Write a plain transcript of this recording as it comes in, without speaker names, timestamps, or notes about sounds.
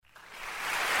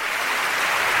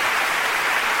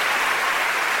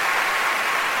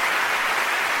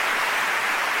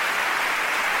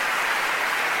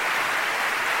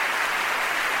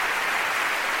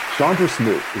Chandra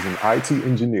Smith is an IT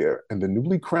engineer and the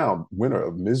newly crowned winner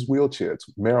of Ms. Wheelchair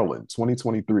Maryland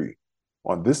 2023.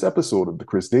 On this episode of The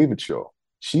Chris David Show,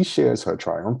 she shares her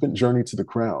triumphant journey to the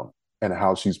crown and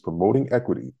how she's promoting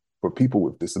equity for people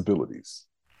with disabilities.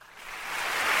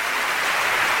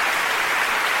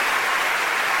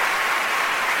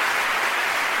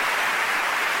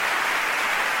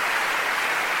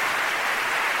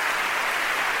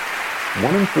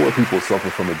 One in four people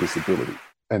suffer from a disability,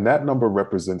 and that number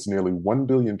represents nearly 1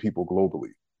 billion people globally.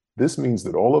 This means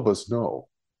that all of us know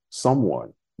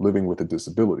someone living with a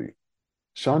disability.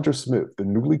 Chandra Smith, the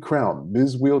newly crowned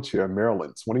Ms. Wheelchair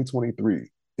Maryland 2023,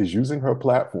 is using her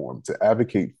platform to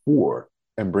advocate for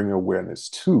and bring awareness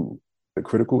to the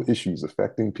critical issues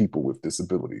affecting people with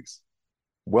disabilities.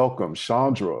 Welcome,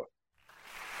 Chandra.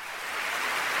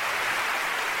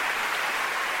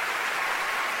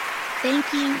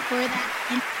 Thank you for that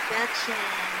introduction.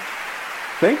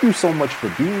 Thank you so much for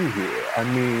being here.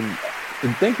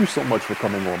 And thank you so much for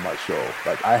coming on my show.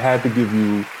 Like, I had to give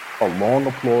you a long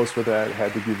applause for that. I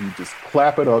had to give you just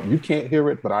clap it up. You can't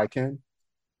hear it, but I can.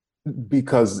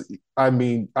 Because I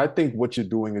think what you're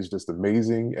doing is just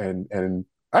amazing. And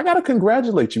I gotta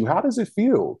congratulate you. How does it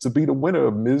feel to be the winner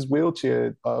of Ms.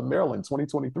 Wheelchair Maryland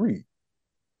 2023?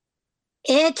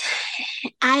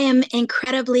 I am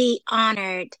incredibly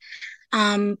honored.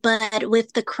 But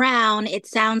with the crown, it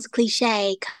sounds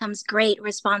cliche, comes great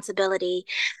responsibility.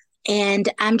 And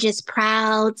I'm just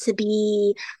proud to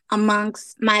be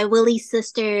amongst my Willie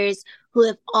sisters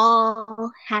who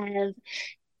have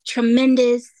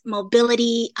tremendous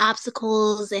mobility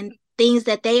obstacles and things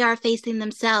that they are facing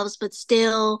themselves, but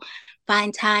still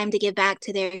find time to give back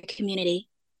to their community.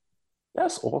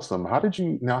 That's awesome. How did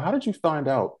you find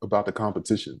out about the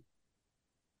competition?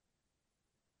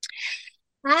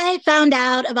 I found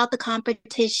out about the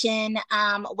competition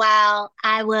while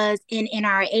I was in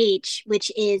NRH,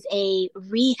 which is a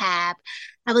rehab.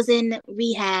 I was in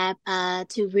rehab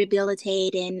to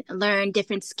rehabilitate and learn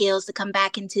different skills to come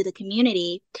back into the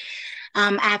community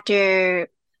after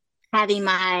having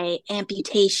my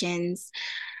amputations.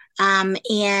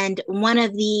 And one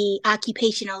of the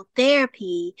occupational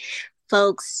therapy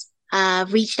folks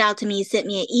reached out to me, sent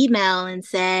me an email and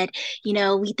said,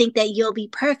 we think that you'll be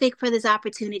perfect for this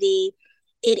opportunity.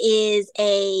 It is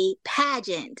a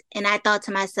pageant. And I thought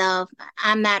to myself,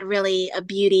 I'm not really a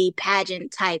beauty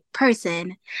pageant type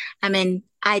person. I'm an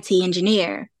IT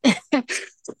engineer.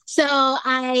 So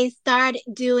I started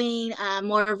doing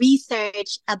more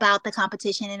research about the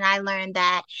competition, and I learned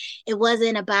that it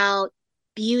wasn't about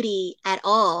beauty at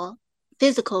all,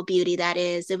 physical beauty, that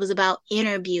is. It was about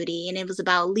inner beauty, and it was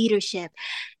about leadership,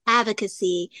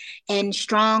 advocacy, and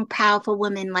strong, powerful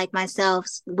women like myself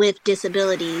with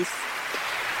disabilities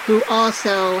who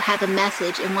also have a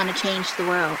message and want to change the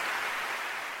world.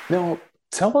 Now,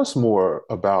 tell us more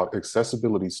about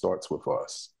Accessibility Starts With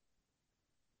Us.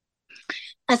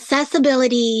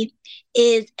 Accessibility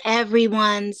is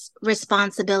everyone's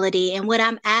responsibility. And what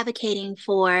I'm advocating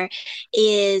for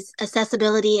is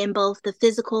accessibility in both the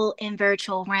physical and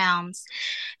virtual realms.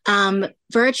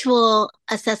 Virtual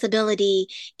accessibility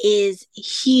is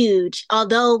huge.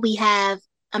 Although we have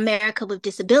America with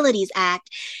Disabilities Act,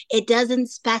 it doesn't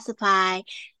specify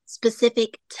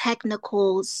specific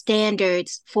technical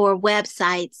standards for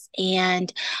websites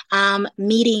and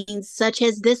meetings such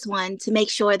as this one to make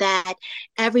sure that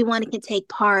everyone can take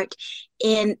part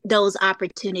in those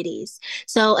opportunities.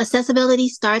 So accessibility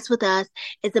starts with us.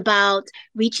 It's about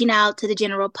reaching out to the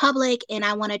general public, and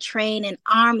I want to train an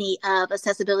army of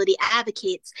accessibility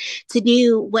advocates to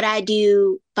do what I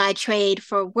do by trade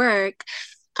for work,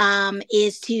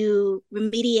 is to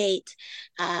remediate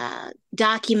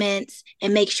documents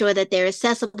and make sure that they're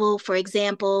accessible. For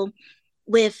example,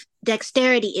 with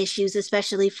dexterity issues,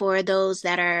 especially for those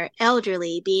that are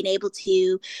elderly, being able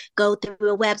to go through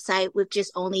a website with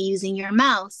just only using your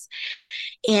mouse.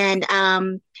 And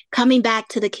coming back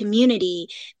to the community,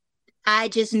 I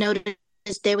just noticed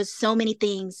there was so many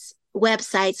things,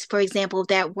 websites, for example,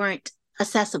 that weren't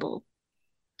accessible.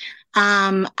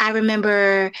 I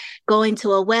remember going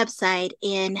to a website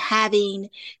and having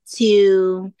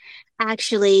to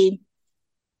actually,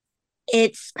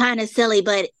 it's kind of silly,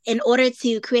 but in order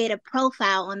to create a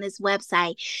profile on this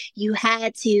website, you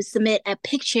had to submit a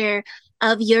picture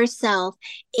of yourself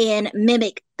and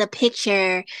mimic the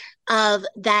picture of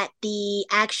that the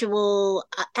actual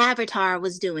avatar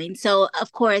was doing. So,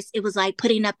 of course, it was like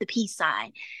putting up the peace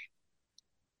sign.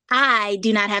 I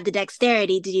do not have the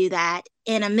dexterity to do that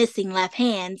in a missing left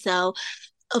hand. So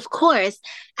of course,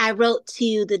 I wrote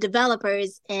to the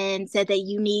developers and said that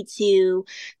you need to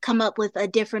come up with a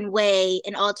different way,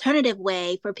 an alternative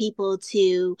way for people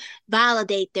to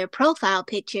validate their profile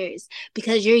pictures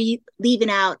because you're leaving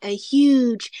out a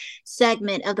huge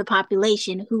segment of the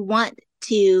population who want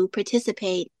to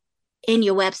participate in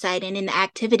your website and in the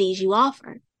activities you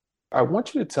offer. I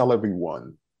want you to tell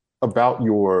everyone about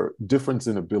your difference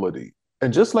in ability.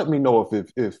 And just let me know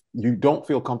if you don't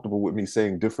feel comfortable with me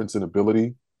saying difference in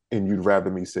ability and you'd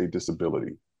rather me say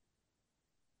disability.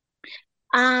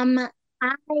 Um,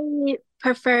 I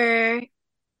prefer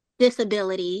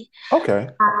disability. Okay.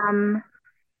 Um,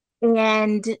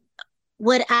 and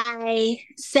what I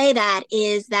say that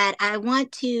is that I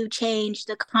want to change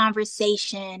the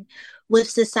conversation with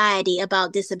society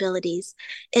about disabilities.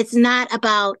 It's not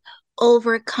about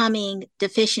overcoming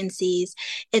deficiencies,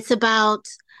 it's about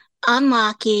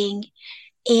unlocking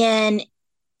and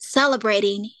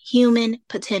celebrating human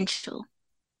potential.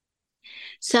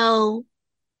 So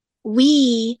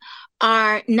we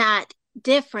are not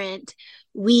different.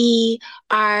 We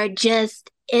are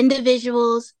just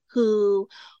individuals who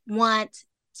want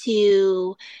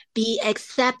to be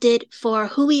accepted for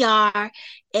who we are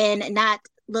and not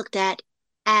looked at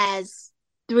as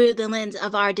through the lens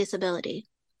of our disability.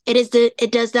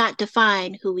 It does not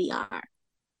define who we are.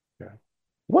 Yeah.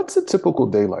 What's a typical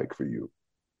day like for you?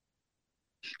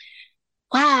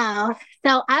 Wow.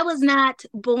 So I was not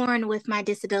born with my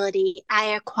disability. I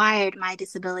acquired my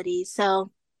disability.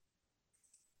 So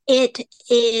it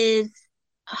is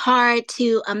hard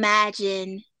to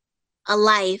imagine a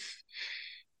life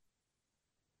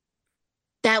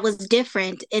that was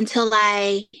different until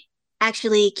I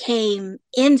actually came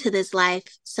into this life,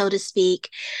 so to speak.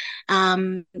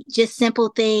 Just simple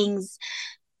things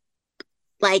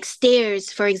like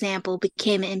stairs, for example,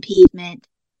 became an impediment.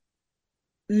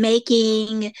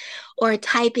 Making or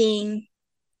typing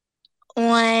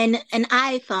on an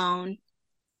iPhone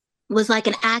was like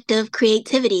an act of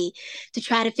creativity to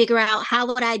try to figure out how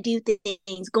would I do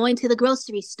things, going to the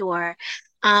grocery store,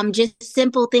 just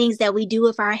simple things that we do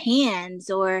with our hands,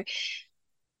 or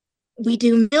we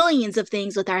do millions of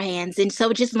things with our hands. And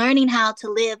so just learning how to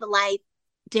live life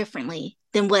differently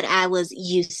than what I was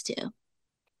used to.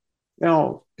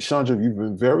 Now, Chandra, you've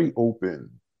been very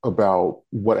open about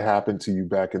what happened to you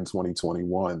back in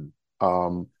 2021.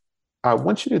 Um, I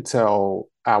want you to tell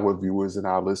our viewers and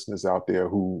our listeners out there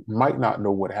who might not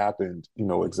know what happened,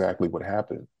 exactly what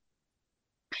happened.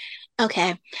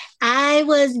 Okay. I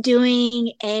was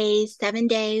doing a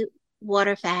 7-day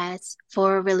water fast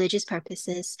for religious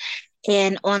purposes.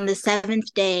 And on the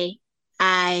seventh day,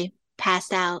 I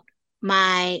passed out.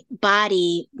 My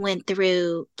body went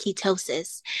through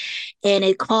ketosis and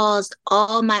it caused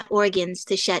all my organs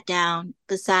to shut down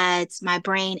besides my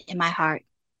brain and my heart.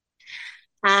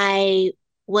 I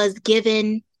was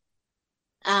given,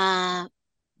 uh,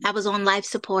 I was on life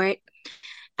support.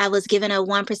 I was given a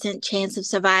 1% chance of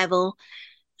survival.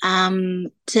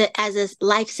 To as a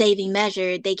life-saving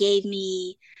measure, they gave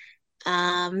me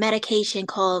medication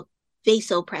called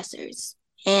vasopressors.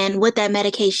 And what that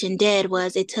medication did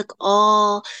was it took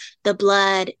all the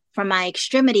blood from my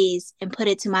extremities and put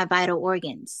it to my vital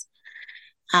organs.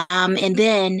 And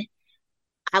then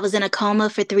I was in a coma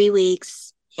for 3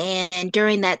 weeks. And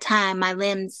during that time, my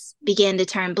limbs began to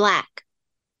turn black.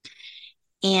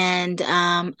 And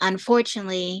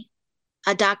unfortunately,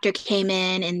 a doctor came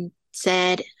in and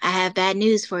said, I have bad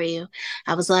news for you.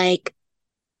 I was like,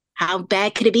 how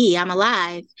bad could it be? I'm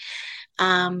alive.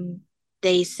 Um,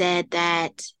 they said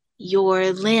that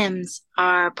your limbs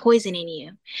are poisoning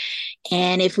you.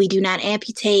 And if we do not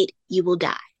amputate, you will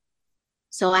die.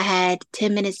 So I had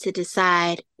 10 minutes to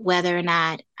decide whether or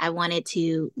not I wanted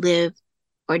to live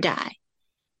or die.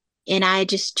 And I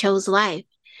just chose life.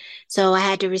 So I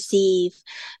had to receive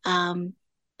um,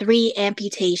 3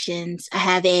 amputations. I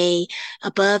have a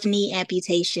above knee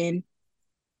amputation,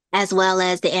 as well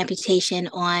as the amputation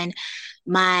on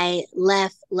my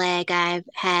left leg. I've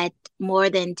had more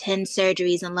than 10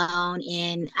 surgeries alone,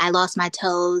 and I lost my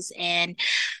toes and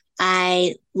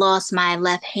I lost my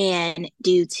left hand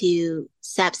due to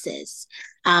sepsis.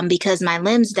 Because my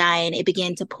limbs dying, it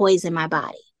began to poison my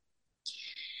body.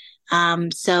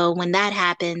 So when that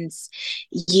happens,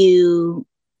 you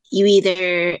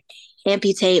either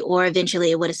amputate or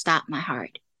eventually it would have stopped my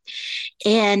heart.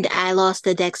 And I lost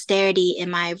the dexterity in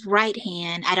my right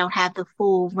hand. I don't have the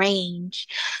full range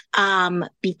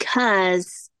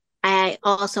because I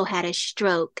also had a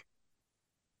stroke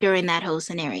during that whole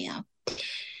scenario.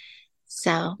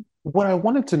 So, What I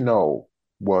wanted to know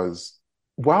was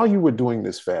while you were doing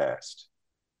this fast,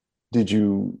 Did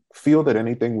you feel that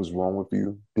anything was wrong with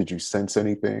you? Did you sense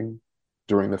anything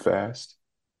during the fast?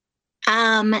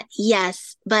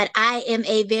 Yes, but I am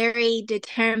a very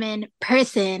determined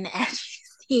person. As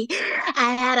you see,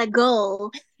 I had a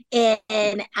goal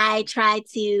and I tried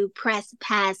to press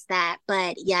past that.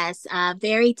 But yes,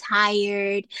 very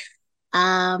tired.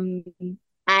 Um,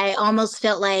 I almost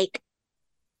felt like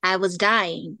I was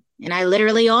dying, and I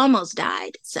literally almost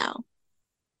died. So,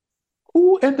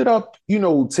 Who ended up,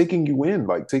 taking you in,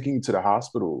 like taking you to the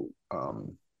hospital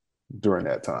during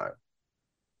that time?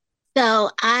 so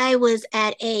I was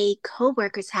at a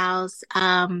coworker's house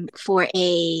for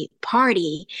a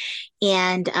party,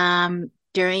 and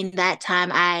during that time,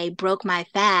 I broke my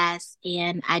fast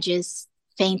and I just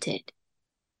fainted.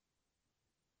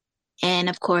 And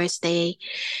of course, they,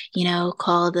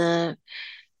 called the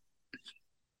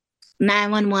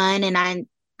 911 and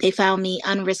they found me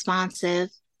unresponsive.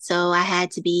 So I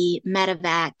had to be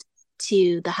medevaced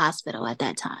to the hospital at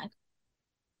that time.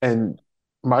 And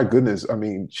my goodness, I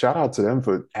mean, shout out to them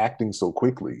for acting so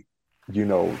quickly, to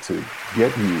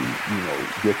get you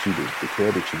the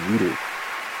care that you needed.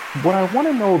 What I want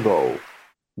to know though,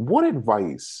 what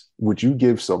advice would you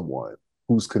give someone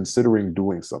who's considering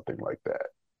doing something like that?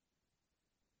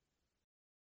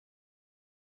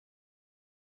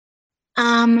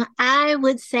 I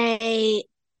would say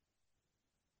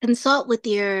consult with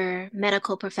your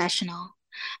medical professional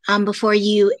before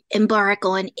you embark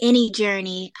on any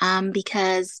journey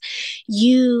because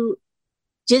you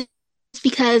just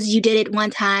because you did it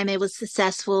one time, it was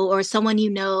successful, or someone you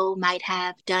know might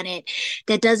have done it,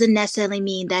 that doesn't necessarily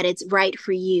mean that it's right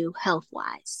for you health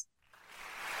wise.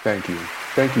 Thank you.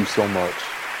 Thank you so much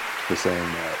for saying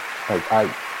that.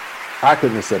 Like I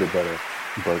couldn't have said it better,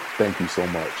 but thank you so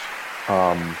much.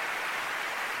 Um,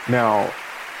 Now,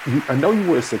 I know you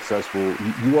were successful.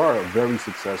 You are a very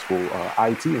successful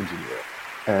IT engineer.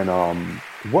 And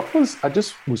I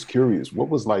just was curious, what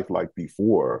was life like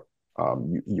before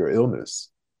your illness?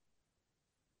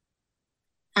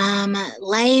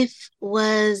 Life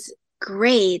was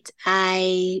great.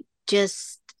 I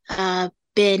just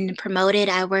been promoted.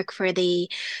 I work for the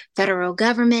federal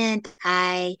government.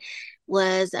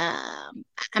 Was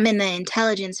I'm in the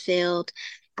intelligence field.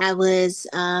 I was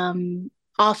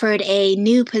offered a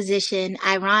new position,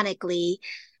 ironically,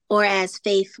 or as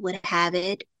faith would have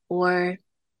it, or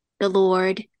the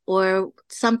Lord, or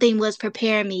something was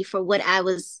preparing me for what I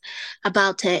was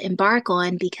about to embark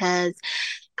on because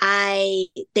I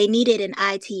they needed an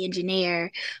IT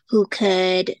engineer who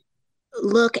could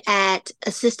look at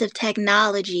assistive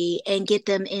technology and get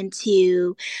them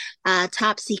into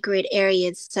top secret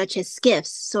areas such as SCIFs.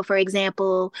 So, for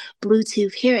example,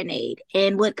 Bluetooth hearing aid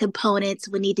and what components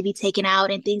would need to be taken out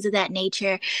and things of that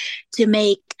nature to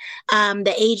make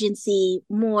the agency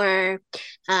more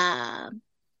uh,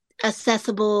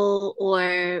 accessible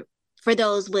or for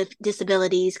those with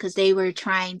disabilities because they were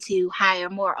trying to hire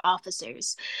more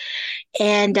officers.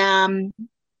 And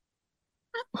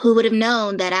who would have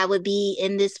known that I would be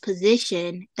in this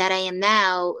position that I am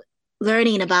now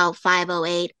learning about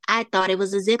 508? I thought it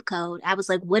was a zip code. I was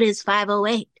like, what is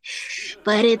 508?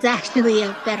 But it's actually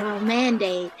a federal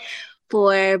mandate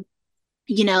for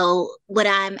what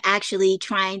I'm actually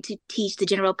trying to teach the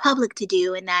general public to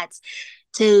do, and that's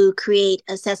to create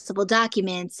accessible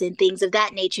documents and things of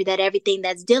that nature, that everything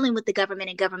that's dealing with the government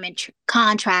and government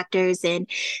contractors and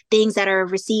things that are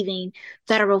receiving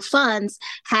federal funds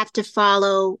have to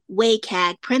follow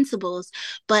WCAG principles.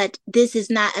 But this is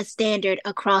not a standard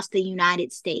across the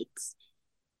United States.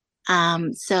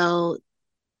 So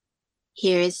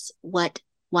here's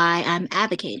why I'm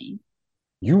advocating.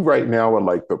 You right now are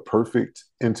like the perfect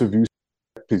interview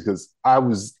because I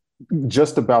was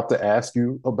just about to ask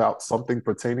you about something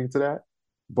pertaining to that,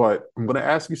 but I'm going to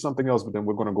ask you something else, but then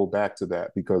we're going to go back to that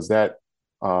because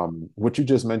what you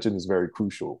just mentioned is very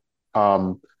crucial.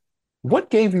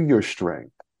 What gave you your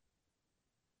strength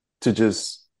to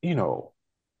just,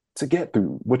 to get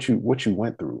through what you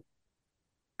went through?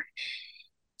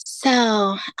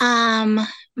 So,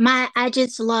 I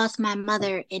just lost my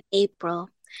mother in April,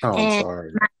 Oh, I'm and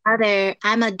sorry.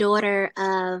 I'm a daughter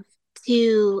of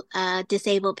two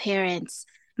disabled parents.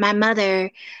 My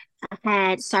mother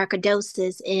had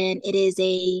sarcoidosis, and it is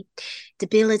a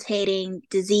debilitating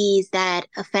disease that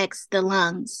affects the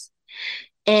lungs,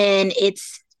 and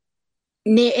it's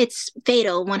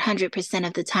fatal 100%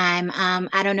 of the time.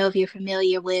 I don't know if you're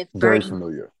familiar with Very Birdie,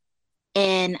 familiar.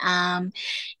 and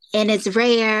it's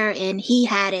rare, and he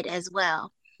had it as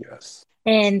well Yes.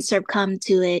 and succumbed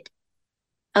to it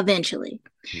eventually.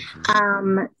 Hmm.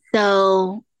 Um,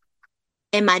 so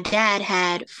and my dad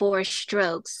had four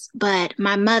strokes. But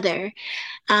my mother,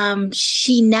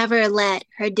 she never let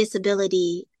her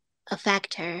disability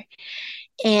affect her.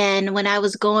 And when I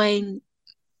was in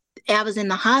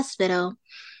the hospital,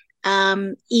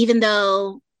 even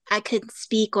though I couldn't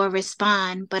speak or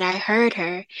respond, but I heard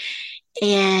her,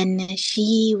 and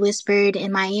she whispered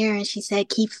in my ear and she said,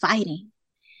 "Keep fighting."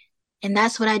 And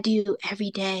that's what I do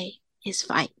every day is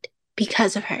fight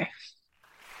because of her.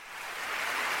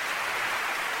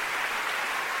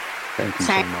 Thank you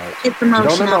so Sorry, much. it's No, no,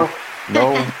 emotional. no,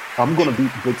 no. I'm gonna be,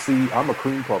 but see, I'm a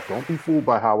cream puff. Don't be fooled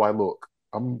by how I look.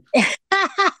 I'm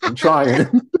trying.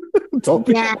 Don't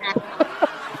be. Yeah.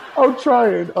 I'm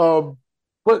trying.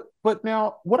 But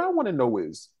now, what I want to know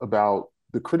is about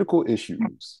the critical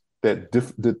issues that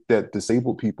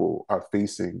disabled people are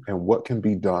facing, and what can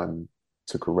be done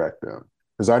to correct them.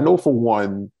 Because I know, for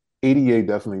one, ADA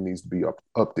definitely needs to be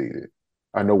updated.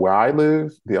 I know where I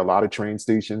live, there are a lot of train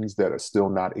stations that are still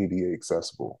not ADA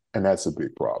accessible, and that's a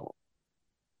big problem.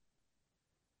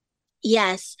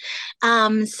 Yes.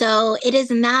 So it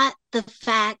is not the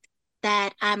fact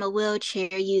that I'm a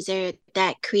wheelchair user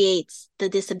that creates the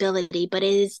disability, but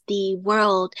it is the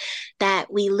world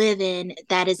that we live in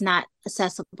that is not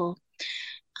accessible.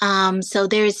 So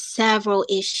there's several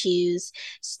issues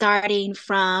starting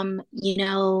from,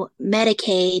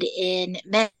 Medicaid and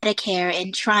Medicare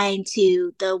and trying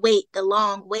to the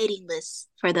long waiting lists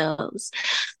for those.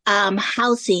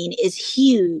 Housing is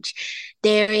huge.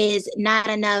 There is not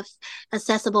enough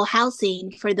accessible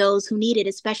housing for those who need it,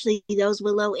 especially those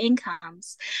with low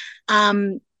incomes.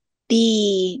 Um,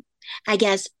 the, I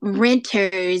guess,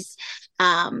 renters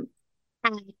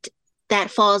act that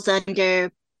falls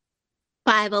under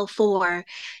 504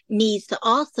 needs to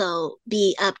also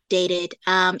be updated.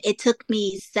 It took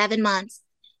me 7 months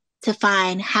to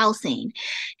find housing,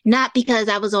 not because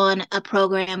I was on a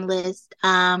program list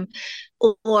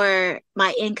or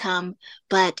my income,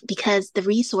 but because the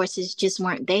resources just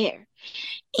weren't there.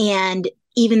 And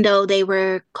even though they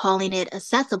were calling it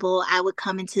accessible, I would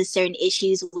come into certain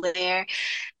issues where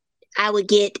I would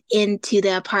get into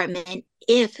the apartment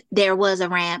if there was a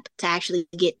ramp to actually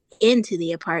get into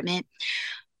the apartment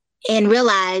and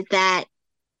realize that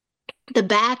the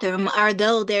bathroom,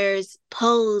 although there's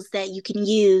poles that you can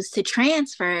use to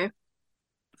transfer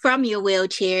from your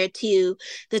wheelchair to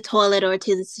the toilet or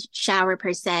to the shower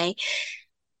per se,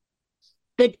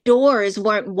 the doors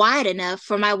weren't wide enough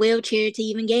for my wheelchair to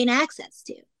even gain access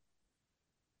to.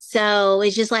 So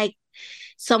it's just like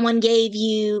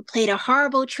played a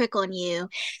horrible trick on you,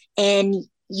 and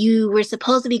you were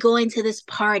supposed to be going to this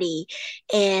party,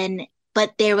 and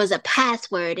but there was a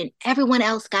password and everyone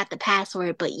else got the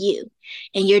password but you,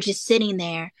 and you're just sitting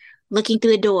there looking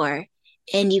through the door,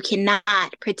 and you cannot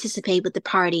participate with the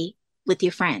party with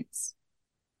your friends.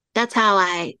 That's how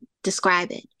I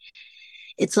describe it.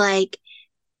 It's like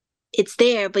it's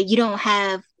there, but you don't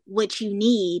have what you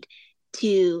need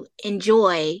to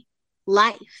enjoy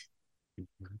life.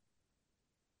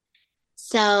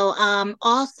 So,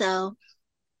 also,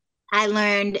 I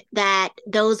learned that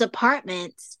those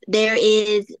apartments, there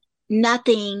is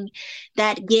nothing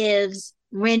that gives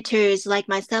renters like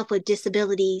myself with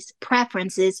disabilities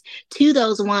preferences to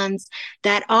those ones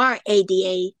that are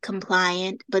ADA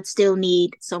compliant but still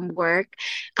need some work.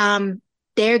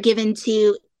 They're given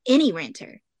to any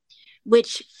renter,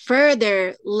 which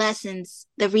further lessens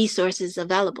the resources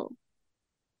available.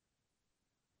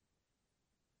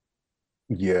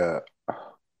 Yeah,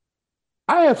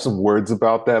 I have some words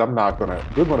about that.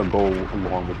 We're gonna go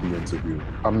along with the interview.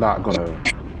 I'm not gonna,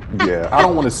 yeah, I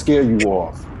don't want to scare you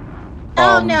off.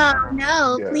 Oh, Um, no,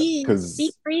 no, yeah, please speak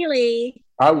because freely.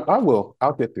 I will.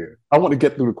 I'll get there. I want to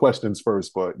get through the questions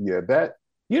first, but yeah, that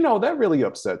really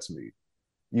upsets me.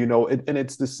 And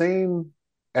it's the same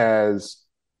as,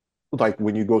 like,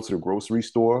 when you go to the grocery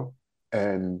store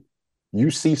and you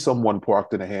see someone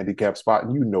parked in a handicapped spot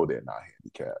and you know they're not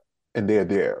handicapped and they're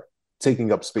there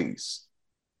taking up space.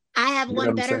 I have You know what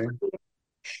one I'm better saying?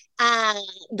 uh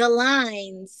the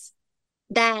lines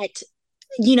that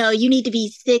you need to be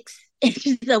 6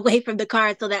 inches away from the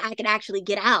car so that I can actually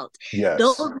get out.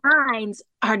 Those Yes. lines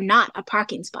are not a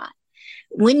parking spot.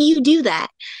 When you do that,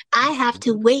 I have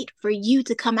to wait for you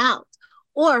to come out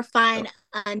or Yep, find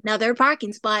another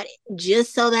parking spot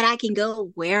just so that I can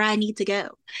go where I need to go.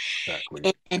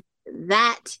 exactly. And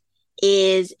that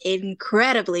is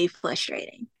incredibly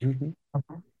frustrating. Mhm.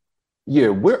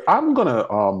 Yeah, you're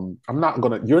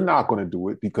not gonna do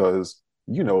it because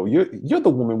you're the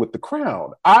woman with the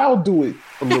crown. I'll do it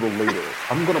a little later.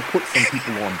 I'm gonna put some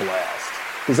people on blast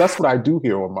because that's what I do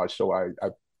here on my show.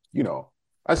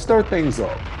 I stir things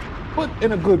up. but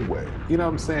in a good way. You know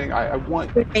what I'm saying? I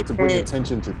want Very to bring good.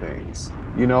 attention to things.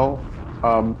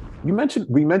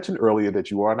 We mentioned earlier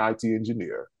that you are an IT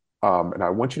engineer, and I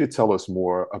want you to tell us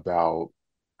more about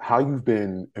how you've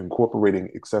been incorporating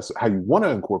how you want to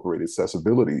incorporate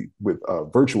accessibility with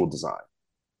virtual design.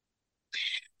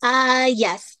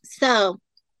 Yes. So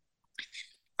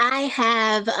I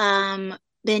have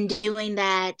been doing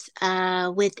that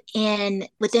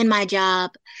within my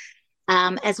job,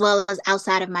 as well as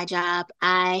outside of my job.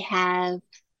 I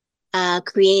have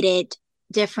created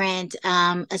different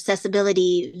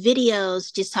accessibility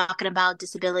videos just talking about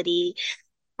disability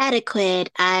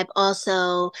adequate. I've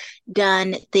also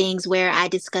done things where I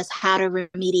discuss how to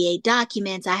remediate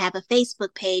documents. I have a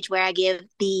Facebook page where I give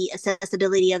the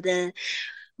accessibility of the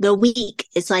week.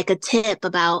 It's like a tip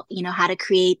about, how to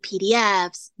create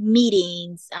PDFs,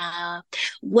 meetings,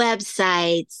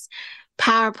 websites,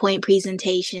 PowerPoint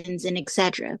presentations, and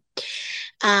etc.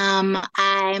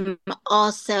 I'm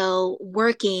also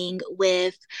working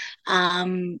with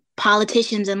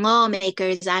politicians and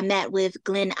lawmakers. I met with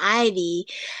Glenn Ivey,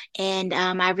 and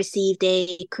I received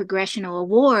a congressional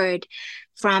award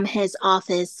from his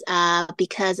office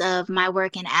because of my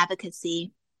work in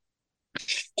advocacy.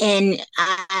 And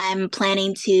I'm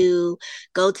planning to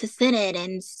go to Senate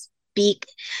and speak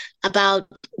about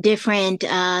different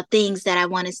things that I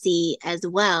want to see as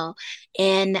well.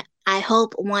 And I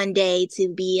hope one day to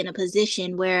be in a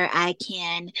position where I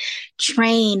can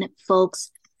train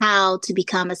folks how to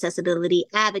become accessibility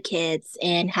advocates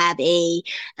and have a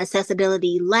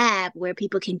accessibility lab where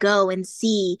people can go and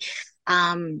see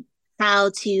um,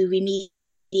 how to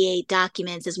remediate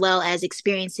documents as well as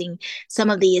experiencing some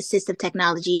of the assistive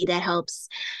technology that helps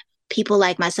people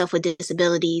like myself with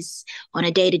disabilities on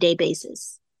a day-to-day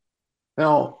basis.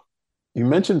 Now, you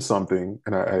mentioned something,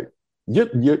 and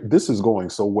this is going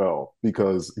so well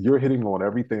because you're hitting on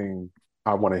everything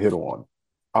I want to hit on.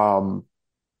 Um,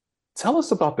 Tell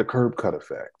us about the curb cut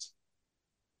effect.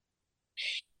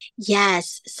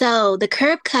 Yes. So the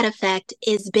curb cut effect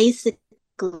is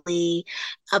basically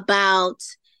about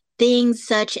things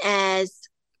such as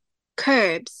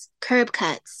curb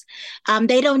cuts.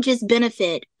 They don't just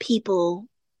benefit people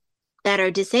that are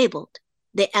disabled,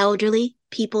 the elderly,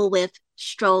 people with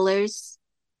strollers,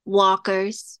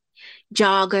 walkers,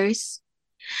 joggers.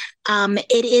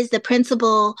 It is the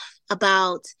principle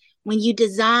about when you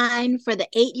design for the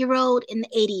 8-year old and the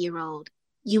 80-year old,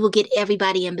 you will get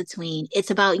everybody in between.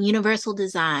 It's about universal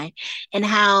design and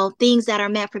how things that are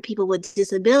meant for people with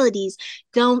disabilities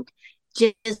don't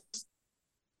just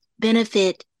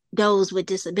benefit those with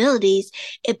disabilities,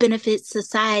 it benefits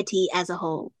society as a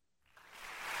whole.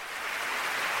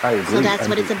 I So agree. that's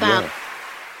what it's about, Yeah,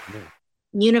 yeah.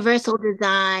 universal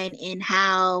design and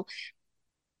how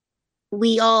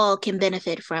we all can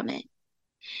benefit from it.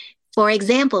 For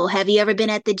example, have you ever been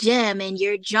at the gym and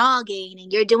you're jogging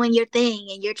and you're doing your thing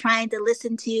and you're trying to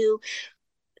listen to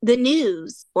the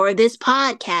news or this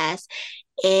podcast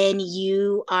and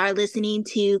you are listening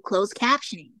to closed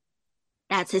captioning?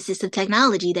 That's assistive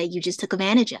technology that you just took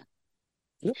advantage of.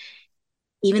 Yep.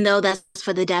 Even though that's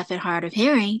for the deaf and hard of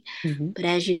hearing, Mhm. but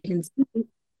as you can see,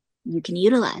 you can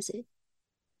utilize it.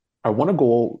 I want to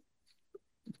go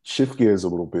shift gears a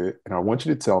little bit, and I want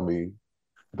you to tell me,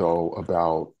 though,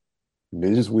 about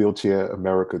Ms. Wheelchair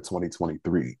America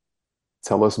 2023.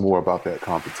 Tell us more about that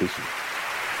competition.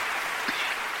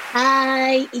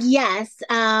 Yes,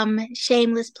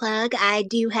 shameless plug. I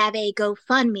do have a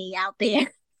GoFundMe out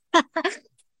there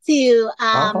to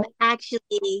Uh-huh.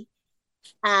 actually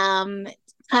um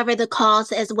cover the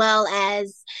costs as well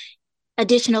as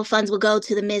additional funds will go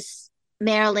to the Miss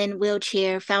Maryland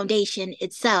Wheelchair Foundation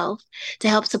itself to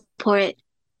help support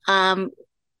um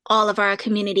all of our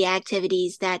community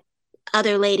activities that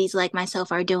other ladies like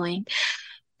myself are doing.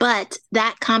 But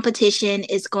that competition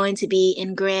is going to be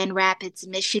in Grand Rapids,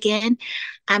 Michigan.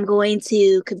 I'm going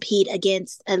to compete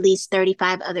against at least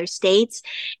 35 other states,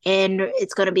 and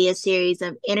it's going to be a series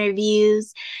of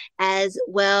interviews as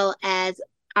well as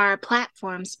our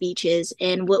platform speeches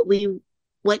and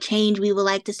what change we would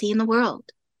like to see in the world.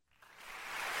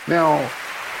 Now,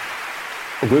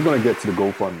 we're going to get to the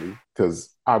GoFundMe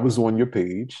because I was on your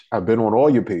page. I've been on all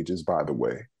your pages, by the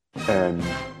way. And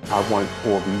I want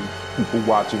all the people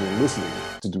watching and listening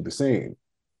to do the same.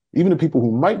 Even the people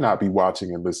who might not be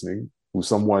watching and listening, who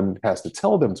someone has to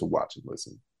tell them to watch and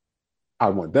listen, I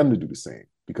want them to do the same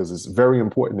because it's very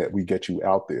important that we get you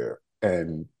out there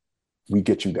and we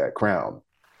get you that crown.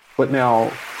 But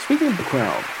now, speaking of the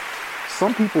crown,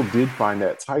 some people did find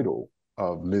that title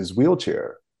of Ms.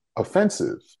 Wheelchair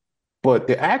offensive, but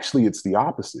it's the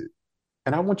opposite.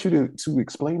 And I want you to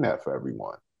explain that for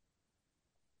everyone.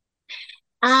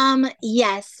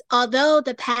 Yes, although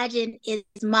the pageant is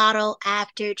modeled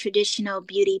after traditional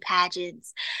beauty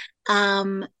pageants,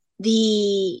 um,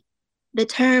 the the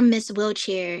term Miss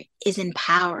Wheelchair is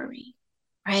empowering,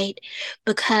 right?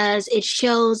 Because it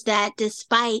shows that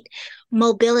despite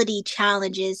mobility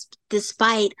challenges,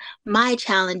 despite my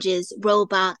challenges,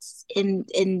 roadblocks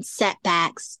and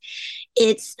setbacks,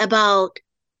 it's about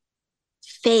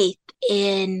faith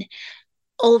in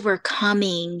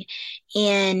overcoming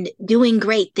and doing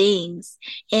great things.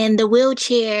 And the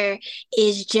wheelchair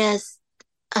is just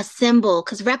a symbol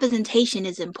because representation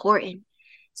is important.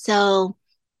 So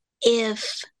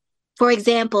if, for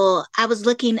example, I was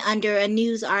looking under a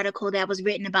news article that was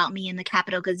written about me in the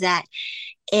Capital Gazette,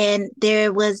 and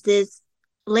there was this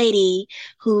lady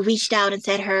who reached out and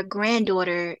said her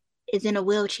granddaughter is in a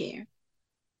wheelchair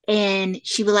and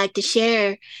she would like to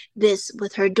share this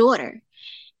with her daughter.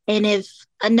 And if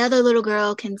another little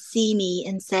girl can see me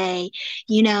and say,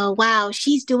 wow,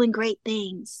 she's doing great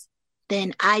things,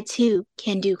 then I too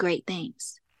can do great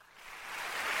things.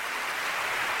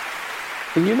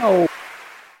 And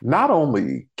not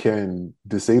only can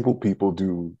disabled people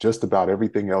do just about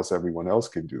everything else everyone else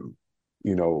can do,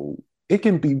 you know, it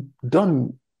can be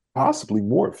done possibly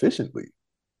more efficiently,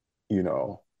 you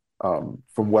know,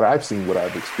 from what I've seen, what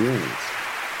I've experienced.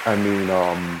 I mean,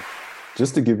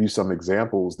 just to give you some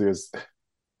examples, there's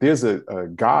a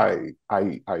guy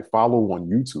I follow on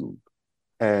YouTube,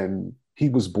 and he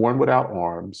was born without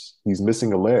arms. He's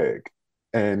missing a leg,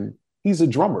 and he's a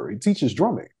drummer. He teaches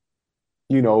drumming,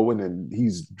 and then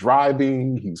he's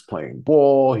driving, he's playing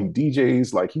ball, he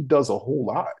DJs, like he does a whole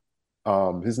lot.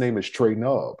 His name is Trey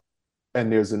Nub.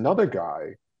 And there's another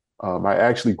guy I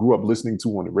actually grew up listening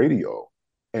to on the radio,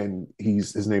 and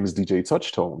his name is DJ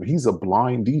Touchtone. He's a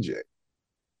blind DJ,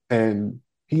 and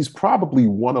he's probably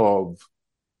one of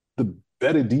the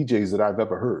better DJs that I've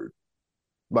ever heard.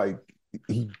 Like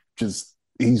he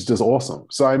he's just awesome.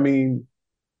 So I mean,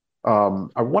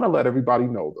 I want to let everybody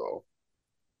know though,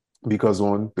 because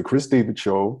on the Chris David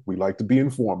Show, we like to be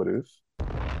informative.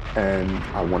 And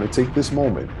I want to take this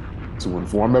moment to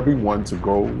inform everyone to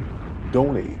go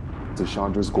donate to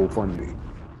Chandra's GoFundMe.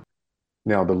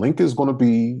 Now, the link is going to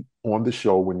be on the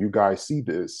show when you guys see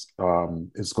this.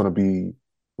 It's going to be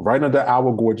right under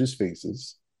our gorgeous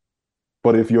faces.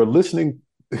 But if you're listening,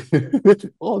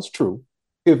 well, it's true.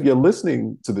 If you're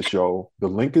listening to the show, the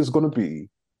link is going to be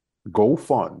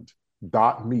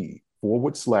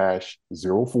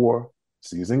gofund.me/04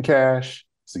 season cash,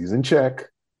 season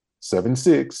check,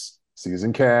 76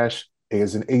 season cash, A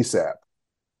as in ASAP.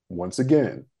 Once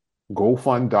again,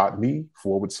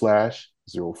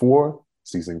 gofund.me/04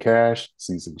 season cash,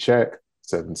 season check,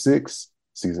 76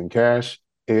 season cash,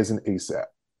 A as in ASAP.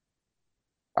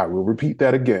 I will repeat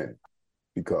that again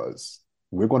because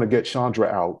we're going to get Chandra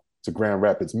out to Grand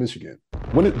Rapids, Michigan.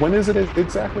 When is it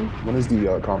exactly? When is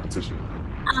the competition?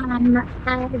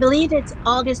 I believe it's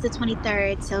August the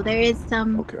 23rd, so there is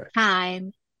some Okay.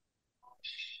 time.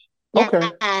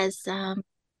 Okay. Yes.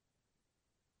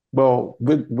 Well,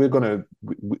 we're gonna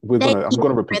I'm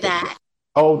gonna repeat that.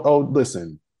 Oh,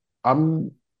 listen,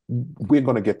 we're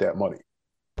gonna get that money.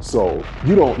 So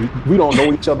we don't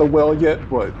know each other well yet,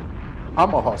 but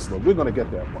I'm a hustler. We're gonna get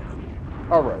that money.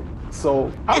 All right. So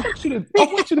I want you to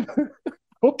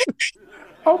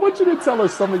I want you to tell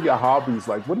us some of your hobbies.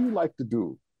 Like, what do you like to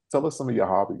do? Tell us some of your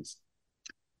hobbies.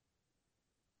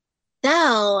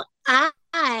 So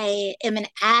I am an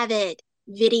avid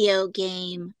video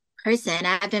game person.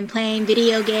 I've been playing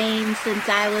video games since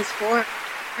I was 4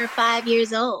 or 5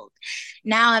 years old.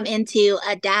 Now I'm into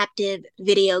adaptive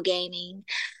video gaming.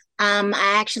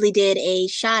 I actually did a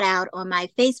shout out on my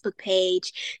Facebook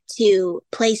page to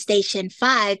PlayStation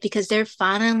 5 because they're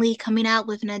finally coming out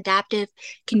with an adaptive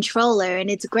controller.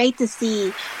 And it's great to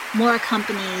see more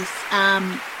companies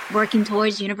working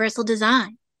towards universal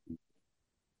design.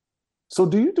 So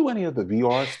do you do any of the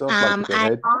VR stuff, like with the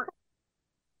head?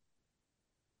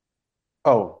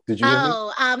 Oh, did you hear me?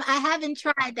 I haven't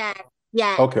tried that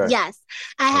yet. Okay. Yes,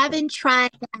 I haven't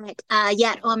tried that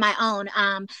yet on my own.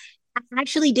 I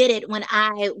actually did it when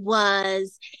I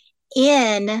was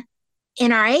in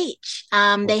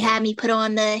NRH. They had me put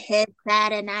on the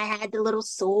headset and I had the little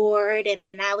sword and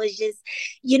I was just,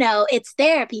 it's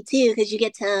therapy too because you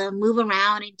get to move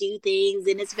around and do things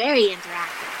and it's very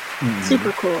interactive. Mm-hmm.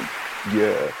 Super cool.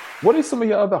 Yeah. What are some of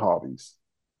your other hobbies?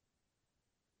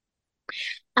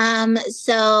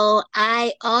 So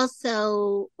I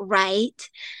also write.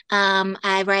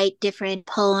 I write different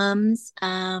poems.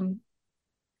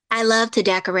 I love to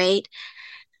decorate.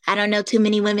 I don't know too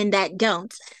many women that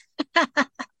don't.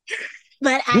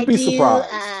 But I do.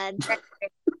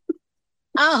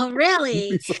 Oh, You'd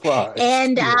really? be surprised.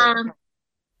 And Yeah.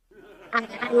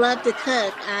 I love to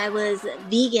cook. I was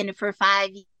vegan for 5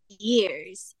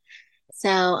 years. So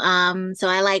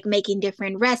I like making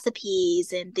different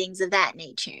recipes and things of that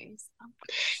nature. And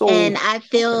So, I okay.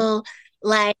 feel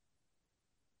like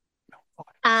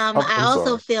I I'm also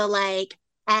sorry. feel like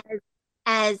as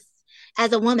as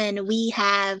as a woman, we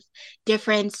have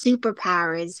different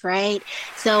superpowers, right?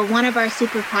 So one of our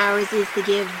superpowers is to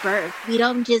give birth. We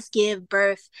don't just give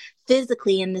birth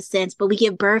physically in the sense, but we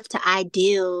give birth to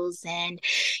ideals and,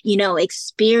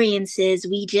 experiences.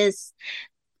 We just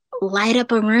light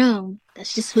up a room.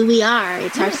 That's just who we are.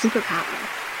 It's our Yeah.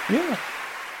 superpower. Yeah.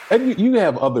 And you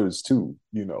have others too,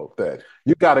 that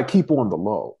you got to keep on the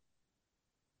low.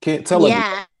 Can't tell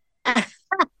everybody, Yeah.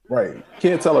 right?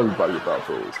 Can't tell everybody about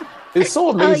those. It's so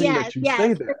Oh, amazing yes, that you yes,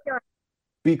 say for that sure.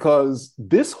 because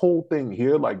this whole thing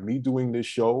here, like me doing this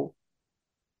show,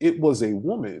 it was a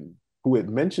woman who had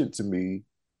mentioned to me,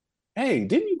 "Hey,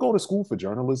 didn't you go to school for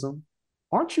journalism?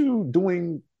 Aren't you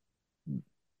doing,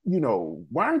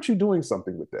 why aren't you doing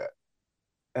something with that?"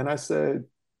 And I said,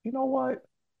 "You know what?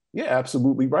 Yeah,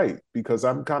 absolutely right. Because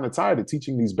I'm kind of tired of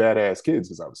teaching these badass kids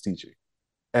as I was teaching."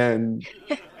 And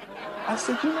I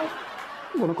said,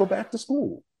 I'm going to go back to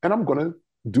school and I'm going to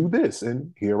do this.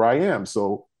 And here I am.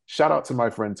 So shout out to my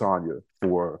friend Tanya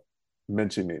for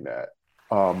mentioning that.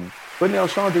 But now,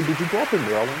 Chandra, did you grow up in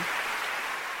Maryland?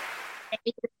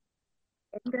 There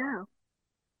you go.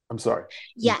 I'm sorry,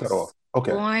 you cut off. Yes.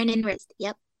 Okay. Born and raised.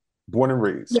 Yep. Born and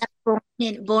raised.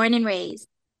 Yep. Born and raised.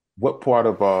 What part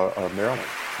of Maryland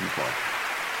are you from?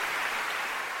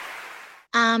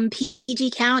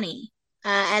 PG County,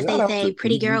 as Shout they out to say,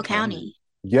 Pretty PG Girl County. County.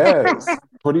 Yes,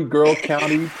 pretty girl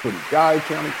county, pretty guy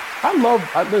county.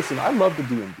 I listen, I love the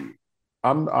DMV.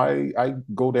 I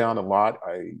go down a lot.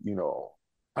 I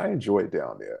enjoy it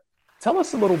down there. Tell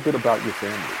us a little bit about your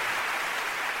family.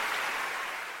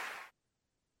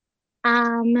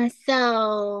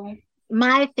 So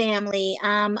my family,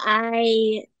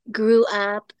 I grew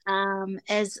up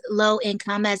as low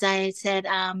income. As I said,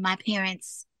 my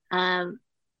parents had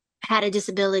a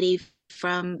disability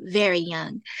from very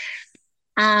young.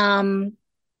 Um,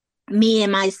 Me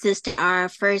and my sister are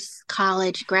first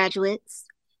college graduates.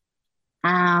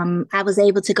 I was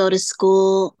able to go to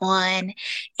school on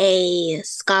a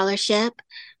scholarship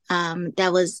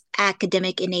that was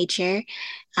academic in nature.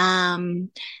 Um,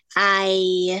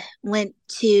 I went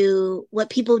to what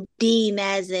people deem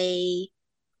as a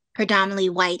predominantly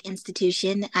white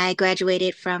institution. I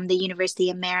graduated from the University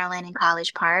of Maryland in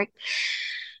College Park.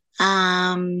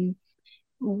 Um,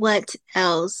 what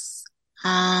else?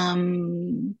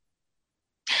 Um,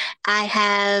 I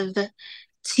have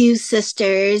two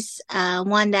sisters,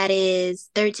 one that is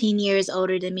 13 years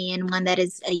older than me and one that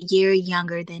is a year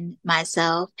younger than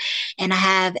myself. And I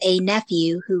have a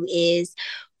nephew who is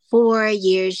 4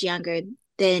 years younger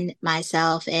than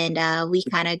myself. And we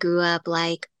kind of grew up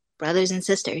like brothers and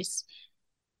sisters.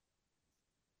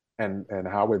 And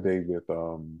how are they with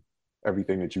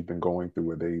everything that you've been going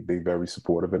through? Are they very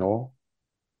supportive and all?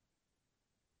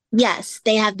 Yes,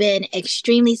 they have been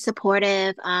extremely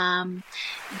supportive.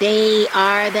 They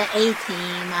are the A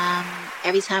team.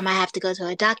 Every time I have to go to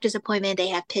a doctor's appointment, they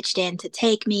have pitched in to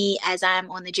take me as I'm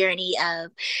on the journey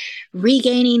of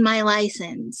regaining my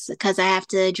license because I have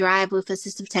to drive with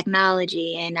assistive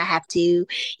technology. And I have to,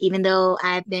 even though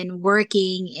I've been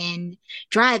working in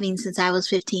driving since I was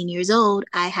 15 years old,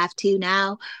 I have to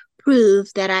now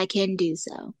prove that I can do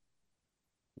so.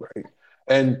 Right.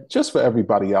 And just for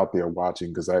everybody out there watching,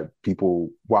 because I have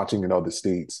people watching in other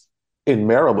states, in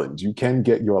Maryland, you can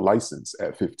get your license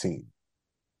at 15.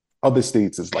 Other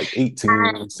states is like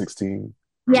 18, 16.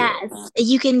 Yeah. Yes,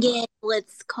 you can get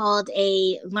what's called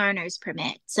a learner's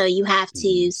permit. So you have to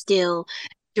Mhm. still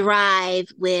drive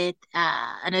with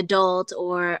an adult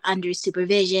or under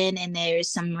supervision, and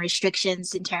there's some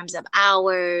restrictions in terms of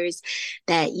hours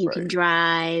that you can Right.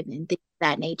 drive and things of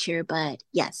that nature. But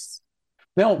yes.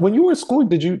 Now, when you were in school,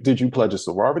 did you pledge a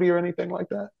sorority or anything like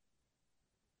that?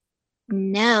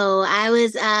 No, I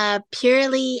was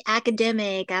purely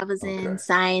academic. I was in Okay.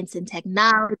 science and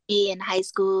technology in high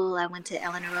school. I went to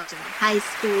Eleanor Roosevelt High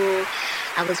School.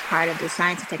 I was part of the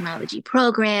science and technology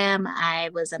program. I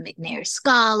was a McNair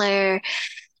scholar.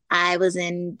 I was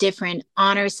in different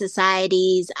honor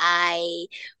societies. I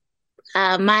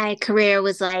My career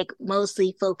was like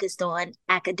mostly focused on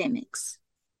academics.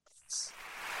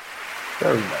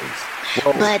 Very nice.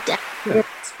 Well, But yeah, this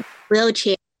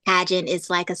wheelchair pageant is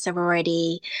like a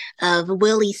sorority of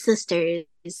Willie sisters,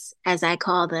 as I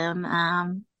call them.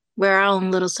 We're our own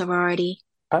little sorority.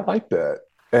 I like that.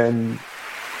 And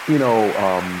you're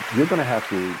going to have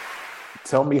to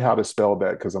Tell me how to spell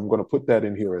that because I'm going to put that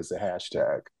in here as a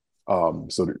hashtag,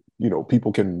 so that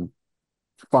people can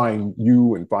find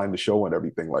you and find the show and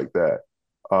everything like that.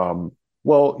 Um,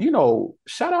 well,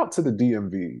 shout out to the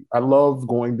DMV. I love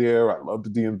going there. I love the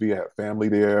DMV. I have family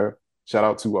there. Shout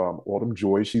out to Autumn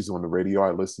Joy. She's on the radio.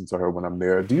 I listen to her when I'm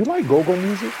there. Do you like go-go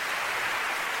music?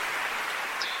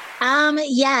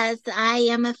 Yes, I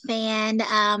am a fan.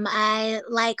 I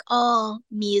like all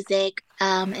music,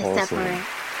 except for Awesome.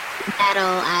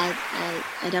 metal.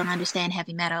 I don't understand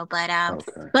heavy metal,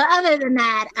 Okay. but other than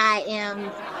that, I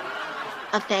am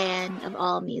a fan of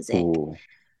all music. Cool.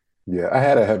 Yeah, I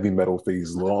had a heavy metal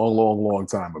phase long, long, long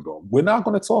time ago. We're not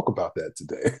going to talk about that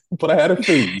today, but I had a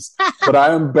phase. But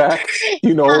I am back,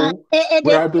 It where didn't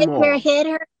I make your belong. head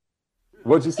hurt.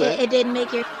 What'd you say? It didn't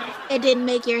make it didn't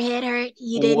make your head hurt.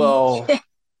 You didn't Well,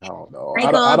 I don't know. like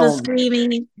I all the don't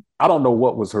screaming. I don't know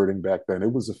what was hurting back then.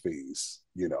 It was a phase.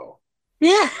 Yeah.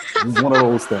 It was one of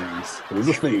those things. It was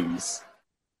a phase.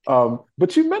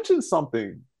 But you mentioned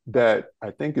something that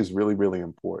I think is really, really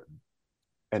important.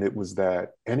 And it was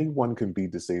that anyone can be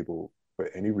disabled for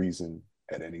any reason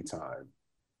at any time.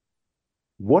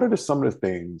 What are some of the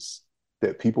things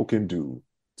that people can do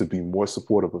to be more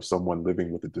supportive of someone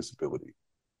living with a disability?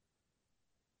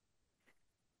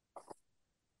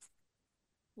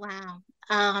 Wow.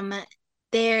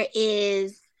 There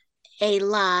is a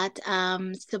lot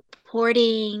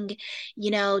supporting,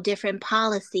 different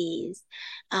policies.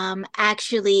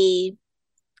 Actually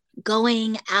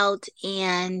going out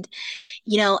and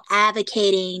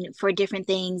advocating for different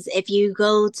things. If you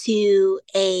go to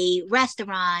a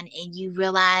restaurant and you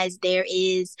realize there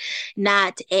is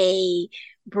not a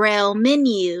Braille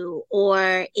menu,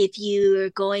 or if you're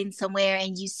going somewhere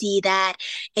and you see that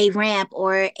a ramp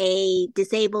or a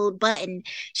disabled button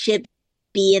should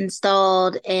be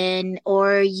installed, and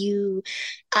or you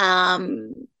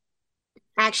um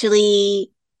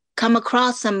actually come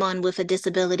across someone with a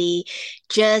disability,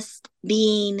 just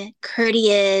being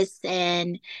courteous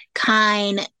and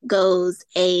kind goes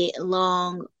a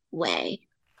long way.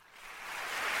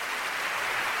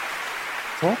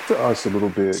 Talk to us a little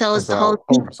bit So it's the whole about.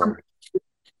 Oh, I'm sorry.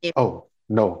 Oh,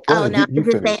 no, go oh ahead. no, You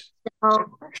it's just saying, finish.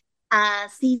 so,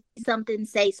 see something,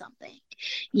 say something.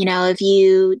 If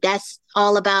you, that's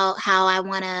all about how I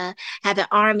want to have an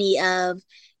army of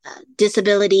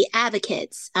disability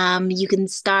advocates. You can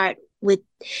start with,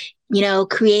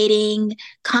 creating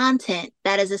content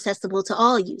that is accessible to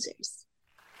all users.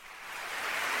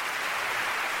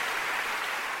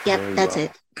 Yep, Very that's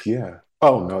it. well. Yeah.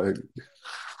 Oh, no.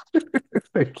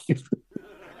 Thank you.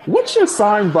 What's your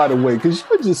sign, by the way? Because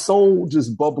you're just so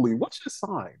just bubbly. What's your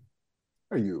sign?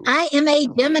 Are you? I am a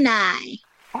Gemini.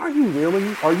 Are you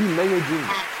really? Are you May or June?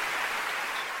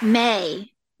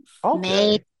 May.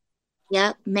 May. Okay.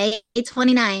 Yep. May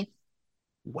 29th.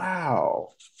 Wow.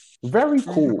 Very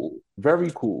Mhm. cool.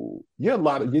 Very cool. You're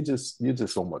just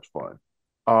so much fun.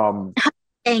 Um,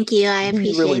 Thank you. I you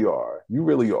appreciate really it. are. You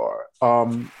really are.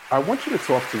 I want you to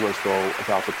talk to us though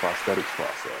about the prosthetics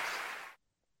process.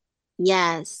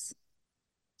 Yes.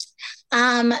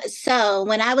 So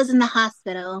when I was in the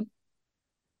hospital,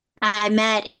 I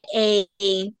met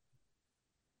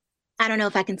I don't know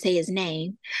if I can say his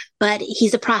name, but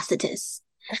he's a prosthetist.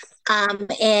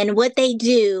 And what they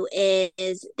do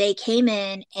is they came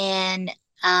in and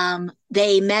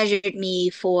they measured me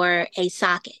for a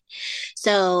socket.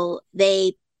 So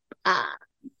they uh,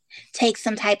 take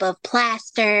some type of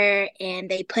plaster and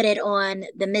they put it on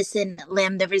the missing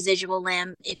limb, the residual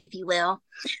limb, if you will,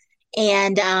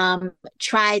 and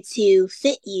try to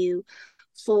fit you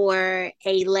for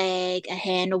a leg, a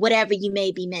hand, or whatever you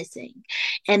may be missing.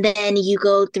 And then you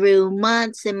go through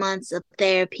months and months of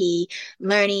therapy,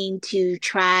 learning to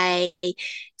try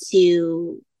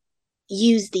to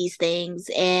use these things,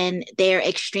 and they're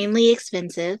extremely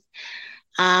expensive.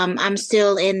 I'm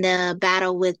still in the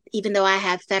battle with, even though I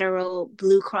have federal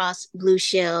Blue Cross Blue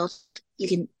Shield, you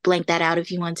can blank that out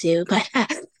if you want to, but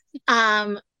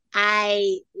um,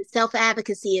 I self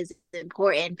advocacy is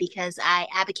important because I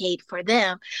advocate for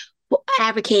them,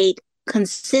 advocate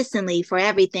consistently for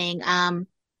everything.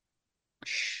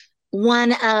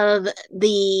 One of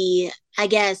the, I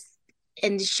guess,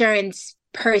 insurance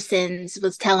persons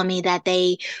was telling me that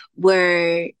they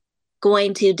were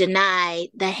going to deny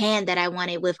the hand that I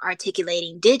wanted with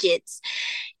articulating digits.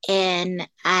 And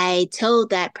I told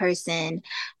that person,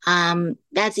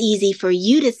 that's easy for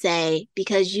you to say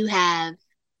because you have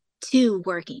two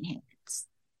working hands.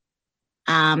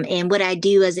 And what I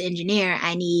do as an engineer,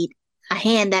 I need a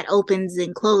hand that opens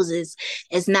and closes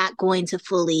is not going to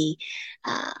fully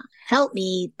uh, help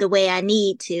me the way I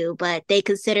need to, but they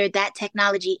consider that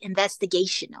technology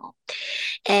investigational.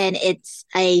 And it's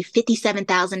a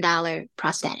 $57,000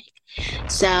 prosthetic.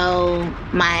 So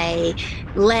my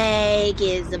leg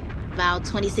is about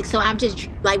 26. So I'm just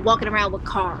like walking around with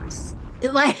cars,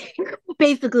 like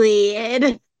basically.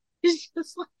 And it's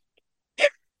just like,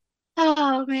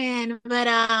 oh man. But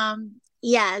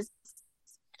yes,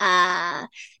 uh,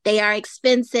 they are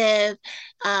expensive.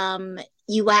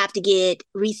 You will have to get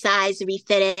resized,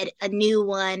 refitted, a new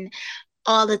one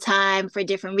all the time for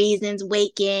different reasons,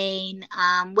 weight gain,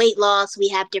 weight loss. We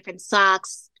have different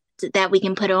socks that we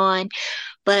can put on,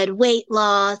 but weight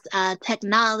loss,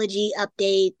 technology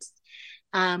updates,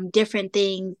 different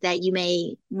things that you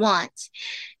may want,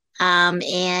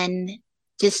 and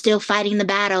just still fighting the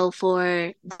battle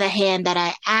for the hand that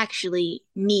I actually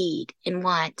need and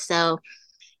want. So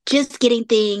just getting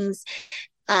things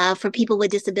for people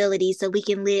with disabilities so we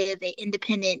can live an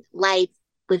independent life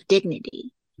with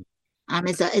dignity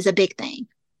is a big thing.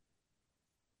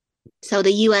 So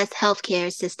the U.S.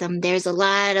 healthcare system, there's a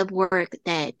lot of work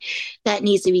that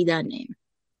needs to be done there.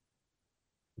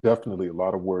 Definitely a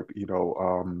lot of work.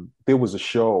 There was a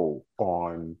show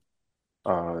on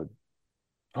uh,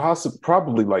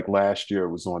 probably like last year.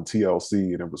 It was on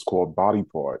TLC, and it was called Body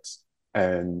Parts.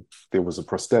 And there was a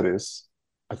prosthetist.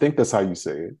 I think that's how you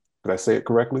say it. Did I say it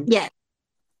correctly? Yeah,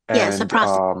 yes, a And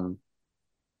process.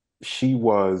 she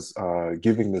was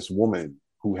giving this woman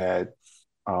who had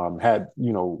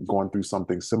gone through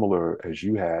something similar as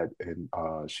you had, and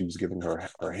she was giving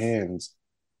her hands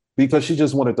because she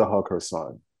just wanted to hug her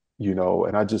son.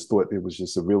 And I just thought it was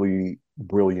just a really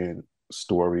brilliant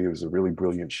story. It was a really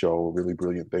brilliant show, a really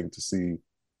brilliant thing to see.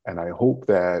 And I hope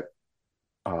that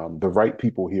the right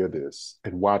people hear this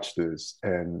and watch this,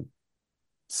 and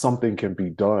something can be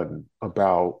done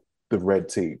about the red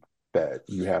tape that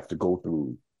you have to go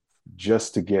through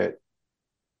just to get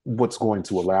what's going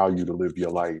to allow you to live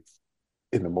your life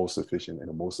in the most efficient and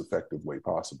the most effective way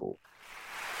possible.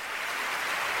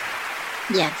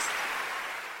 Yes.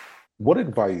 What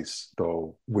advice,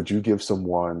 though, would you give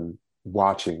someone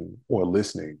watching or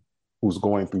listening who's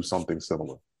going through something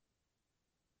similar?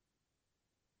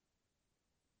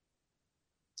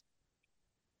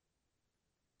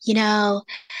 You know,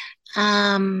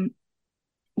 um,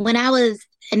 when I was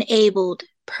an abled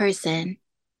person,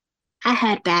 I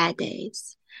had bad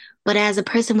days. But as a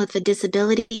person with a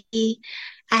disability,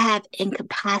 I have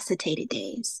incapacitated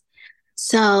days.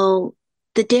 So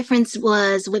the difference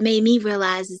was what made me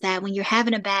realize is that when you're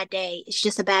having a bad day, it's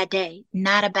just a bad day,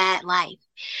 not a bad life.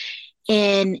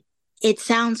 And it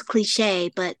sounds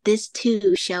cliche, but this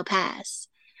too shall pass.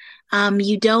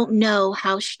 You don't know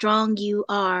how strong you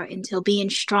are until being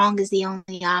strong is the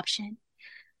only option.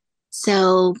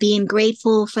 So being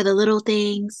grateful for the little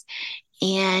things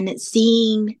and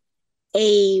seeing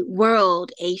a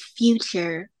world, a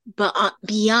future, but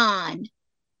beyond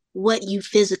what you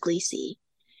physically see.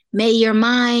 May your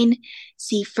mind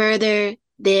see further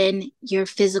than your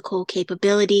physical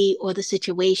capability or the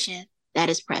situation that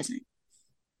is present.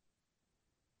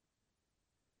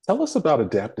 Tell us about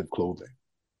adaptive clothing.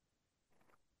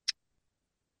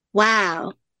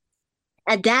 Wow.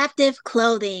 Adaptive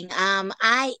clothing.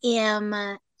 I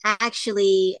am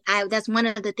actually I that's one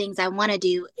of the things I want to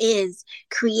do is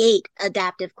create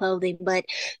adaptive clothing, but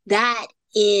that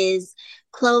is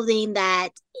clothing that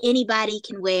anybody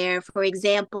can wear. For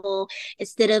example,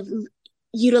 instead of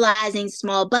utilizing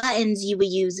small buttons, you would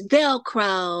use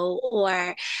Velcro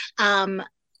or um,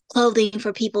 clothing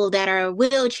for people that are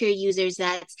wheelchair users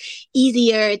that's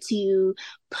easier to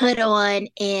put on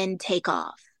and take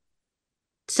off.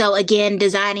 So again,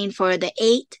 designing for the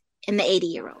 8 and the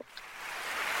 80-year-old.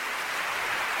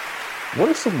 What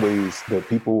are some ways that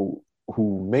people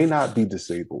who may not be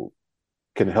disabled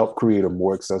can help create a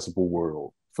more accessible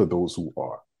world for those who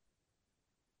are?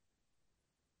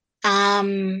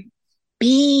 Um,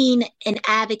 Being an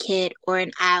advocate or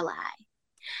an ally.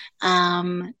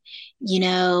 Um, you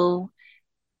know,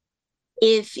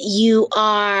 if you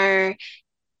are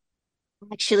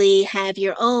actually have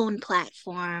your own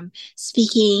platform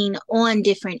speaking on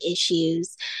different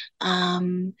issues,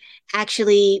 um,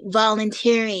 actually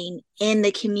volunteering in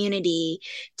the community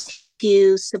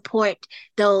to support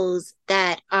those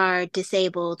that are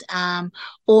disabled,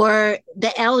 or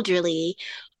the elderly,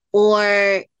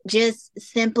 or just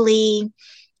simply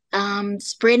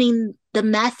spreading the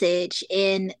message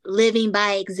and living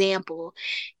by example,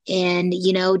 and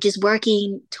just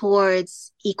working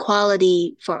towards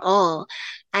equality for all.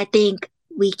 I think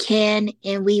we can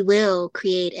and we will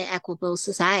create an equitable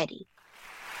society.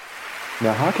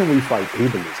 Now, how can we fight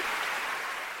ableism?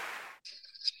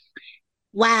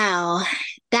 Wow,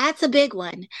 that's a big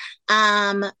one.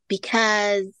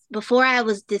 Because before I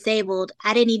was disabled,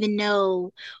 I didn't even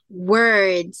know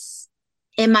words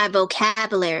in my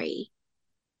vocabulary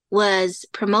was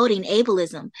promoting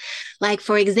ableism. Like,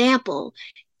 for example,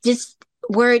 just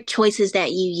word choices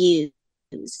that you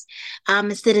use.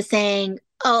 Instead of saying,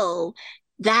 oh,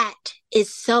 that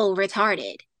is so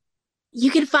retarded,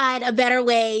 you can find a better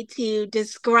way to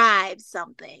describe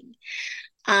something.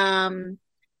 Um,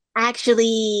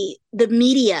 Actually, the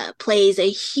media plays a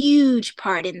huge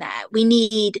part in that. We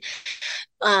need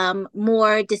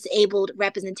more disabled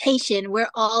representation. We're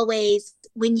always,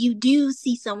 when you do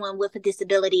see someone with a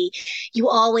disability, you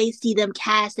always see them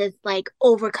cast as like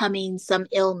overcoming some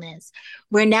illness.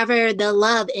 We're never the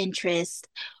love interest,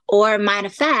 or matter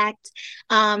of fact,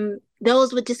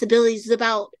 those with disabilities is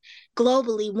about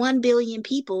globally 1 billion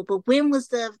people. But when was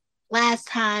the last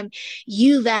time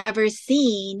you've ever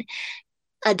seen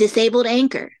a disabled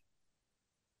anchor?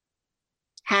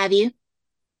 Have you?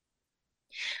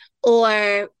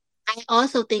 Or I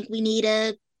also think we need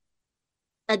a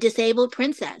disabled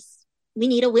princess. We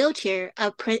need a wheelchair,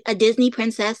 a Disney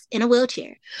princess in a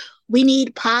wheelchair. We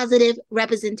need positive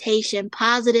representation,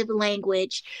 positive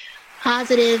language,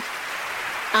 positive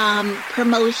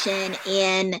promotion,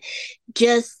 and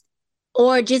just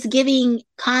or just giving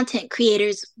content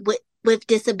creators with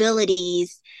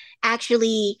disabilities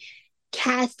actually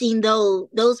casting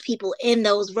those people in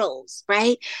those roles,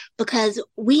 right? Because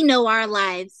we know our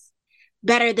lives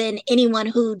better than anyone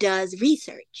who does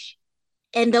research.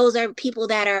 And those are people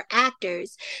that are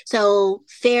actors. So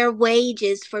fair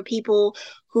wages for people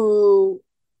who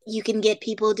you can get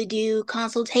people to do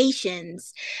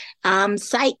consultations,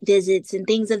 site visits, and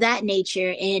things of that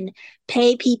nature, and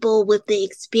pay people with the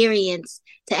experience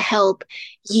to help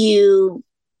you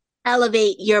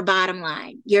elevate your bottom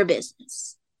line, your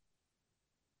business.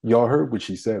 Y'all heard what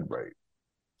she said, right?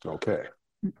 Okay.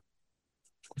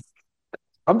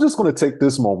 I'm just going to take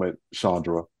this moment,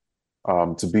 Chandra,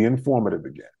 to be informative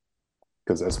again,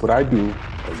 because that's what I do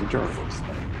as a journalist.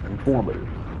 I'm informative.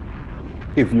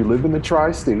 If you live in the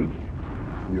tri state,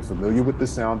 you're familiar with the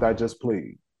sound I just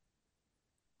played.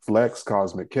 Flex,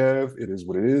 Cosmic Kev, it is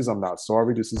what it is. I'm not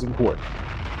sorry. This is important.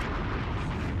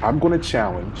 I'm going to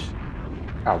challenge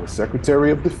our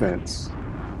Secretary of Defense,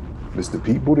 Mr.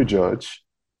 Pete Buttigieg,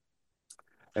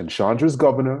 and Chandra's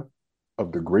governor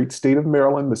of the great state of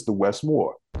Maryland, Mr. Wes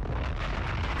Moore,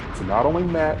 to not only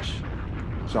match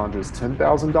Chandra's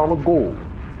 $10,000 goal,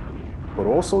 but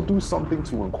also do something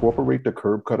to incorporate the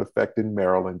curb cut effect in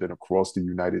Maryland and across the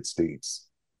United States.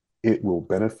 It will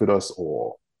benefit us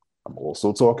all. I'm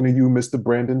also talking to you, Mr.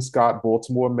 Brandon Scott,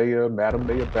 Baltimore Mayor, Madam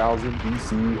Mayor Bowser,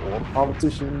 DC, all the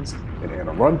politicians in Anne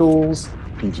Arundels,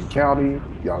 PG County.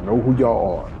 Y'all know who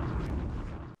y'all are.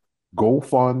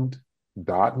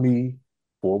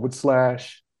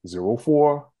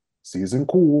 GoFund.me/04 season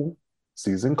cool,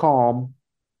 season calm,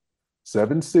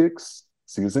 76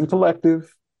 season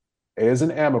collective, as an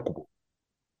amicable.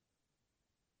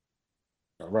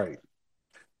 All right.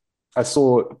 I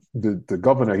saw the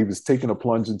governor, he was taking a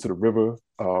plunge into the river.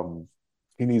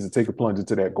 He needs to take a plunge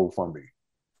into that GoFundMe.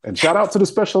 And shout out to the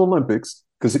Special Olympics,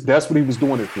 because that's what he was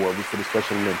doing it for. It was for the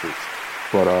Special Olympics.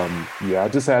 But yeah, I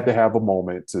just had to have a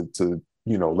moment to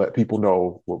let people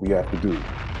know what we have to do.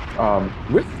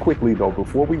 Really quickly though,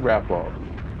 before we wrap up,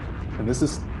 and this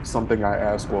is something I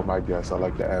ask all my guests, I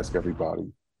like to ask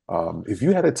everybody. If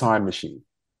you had a time machine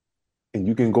and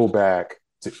you can go back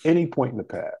to any point in the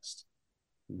past,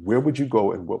 where would you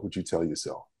go and what would you tell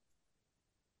yourself?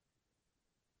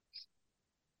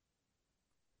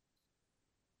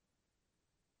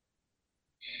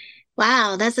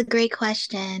 Wow, that's a great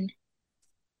question.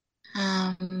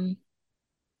 Um,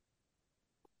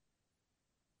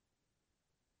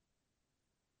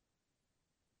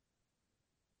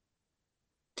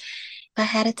 if I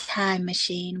had a time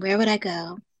machine, where would I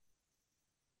go?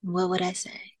 What would I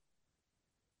say?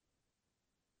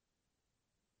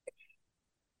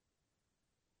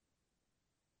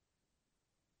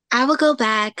 I would go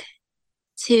back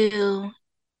to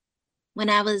when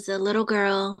I was a little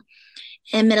girl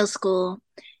in middle school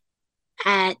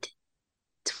at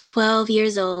 12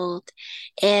 years old.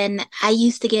 And I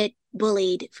used to get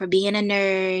bullied for being a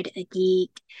nerd, a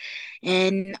geek,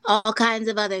 and all kinds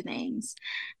of other things.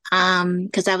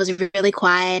 Because I was really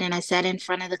quiet and I sat in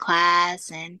front of the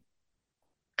class, and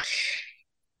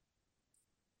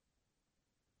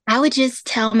I would just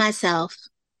tell myself,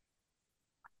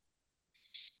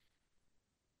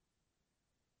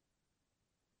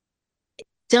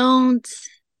 don't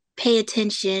pay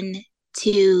attention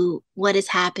to what is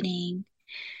happening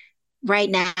right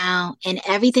now, and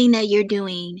everything that you're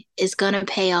doing is going to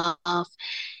pay off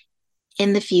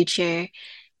in the future.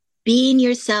 Being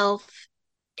yourself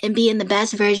and being the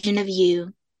best version of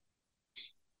you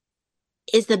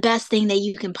is the best thing that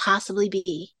you can possibly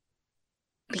be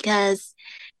because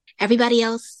everybody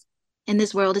else in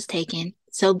this world is taken.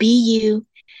 So be you,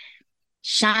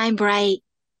 shine bright.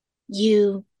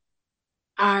 You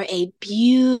are a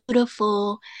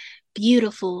beautiful,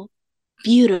 beautiful,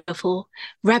 beautiful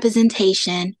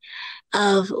representation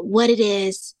of what it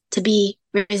is to be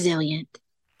resilient.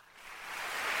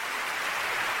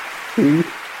 See,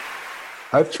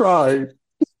 I tried.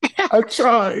 I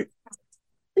tried.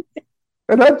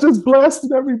 And I just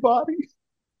blasted everybody.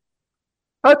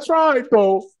 I tried,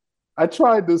 though. I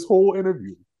tried this whole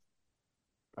interview.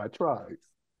 I tried.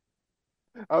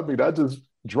 I mean, I just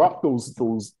dropped those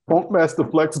Funkmaster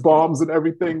Flex bombs and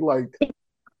everything, like,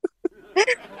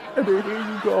 and then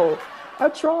here you go. I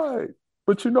tried.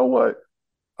 But you know what?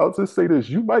 I'll just say this.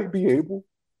 You might be able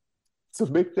to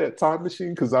make that time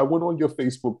machine because I went on your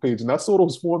Facebook page and I saw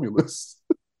those formulas.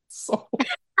 So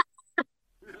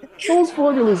those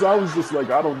formulas, I was just like,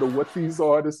 I don't know what these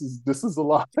are. This is a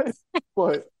lot.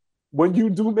 But when you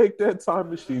do make that time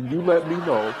machine, you let me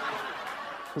know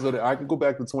so that I can go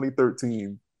back to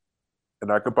 2013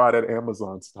 and I could buy that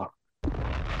Amazon stock.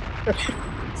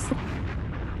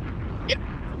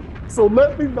 So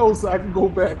let me know so I can go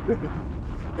back there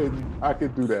and I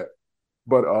can do that.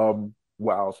 But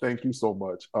wow, thank you so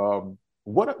much.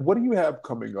 What do you have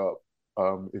coming up?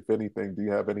 If anything, do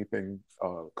you have anything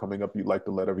coming up you'd like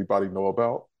to let everybody know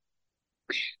about?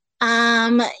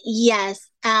 Yes.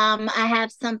 I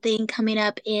have something coming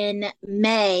up in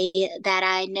May that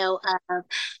I know of.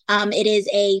 It is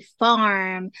a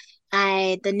farm.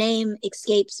 The name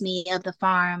escapes me of the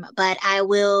farm, but I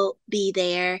will be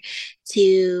there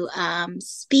to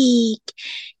speak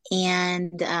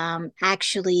and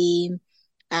actually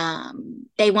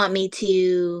they want me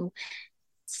to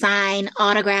sign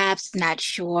autographs. Not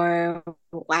sure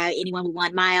why anyone would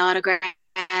want my autograph,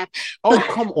 Oh, but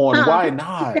come on. um, Why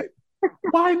not?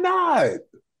 Why not?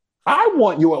 I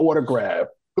want your autograph.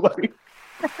 Like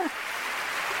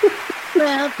well,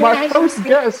 there my has first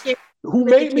been guest a who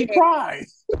with the made me kid. cry.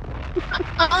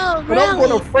 Oh, And I'm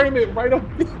gonna really? frame it right up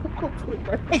there. I'm gonna put it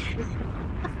right up there.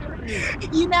 Serious.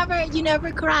 You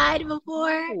never cried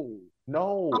before? No,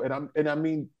 no. And I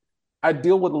mean, I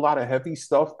deal with a lot of heavy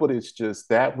stuff, but it's just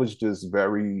that was just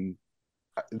very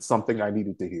it's something I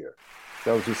needed to hear.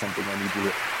 That was just something I needed to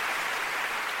hear.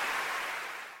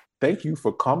 Thank you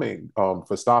for coming,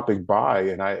 for stopping by,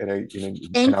 and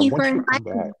Thank I you want for you to come inviting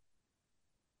back. me.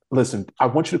 Listen, I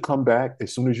want you to come back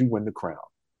as soon as you win the crown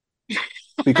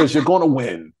because you're going to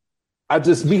win. We have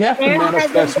to There hasn't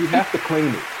manifest. We have to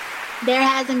claim it. there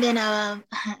hasn't been a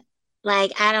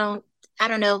like I don't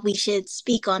know if we should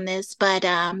speak on this, but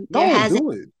there No, hasn't do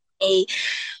it. been a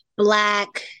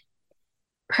black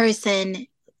person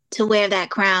to wear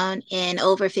that crown in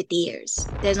over 50 years.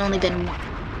 There's only been one.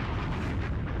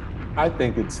 I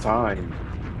think it's time.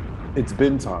 It's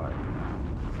been time.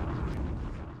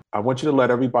 I want you to let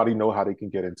everybody know how they can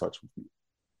get in touch with you.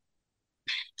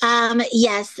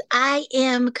 Yes, I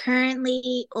am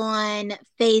currently on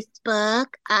Facebook.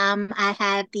 I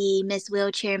have the Miss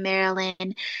Wheelchair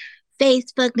Maryland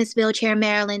Facebook, Miss Wheelchair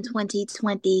Maryland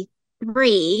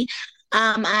 2023.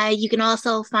 You can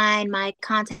also find my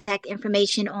contact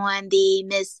information on the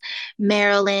Miss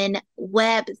Maryland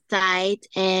website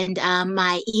and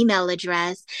my email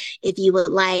address if you would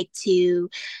like to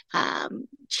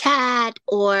chat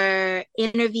or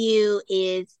interview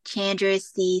is Chandra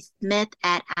C. Smith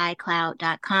at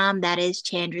iCloud.com. That is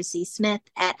Chandra C. Smith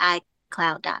at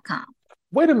iCloud.com.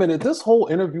 Wait a minute. This whole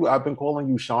interview, I've been calling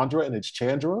you Chandra, and it's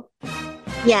Chandra.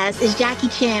 Yes, it's Jackie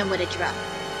Chan with a drop.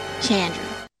 Chandra.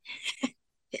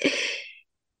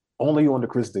 Only on the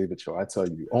Chris David show, I tell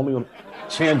you. Only on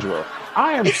Chandra.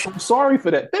 I am so sorry for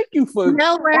that. Thank you for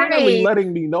No finally worries.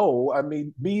 letting me know. I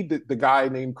mean, me, the guy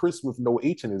named Chris with no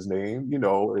H in his name,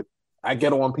 I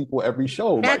get on people every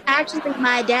show. That's Like, actually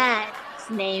my dad's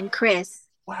name, Cris.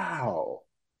 wow,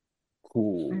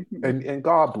 cool. Mhm. And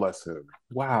God bless him.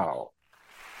 Wow,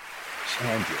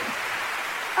 Chandra.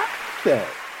 I like that.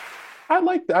 I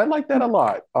like that. I like that a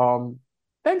lot.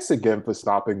 Thanks again for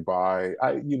stopping by.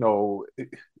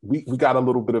 We got a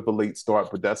little bit of a late start,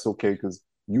 but that's okay because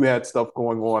you had stuff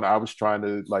going on. I was trying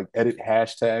to like edit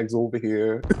hashtags over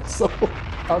here. So,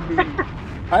 I mean,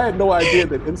 I had no idea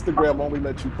that Instagram only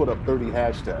lets you put up 30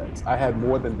 hashtags. I had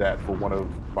more than that for one of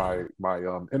my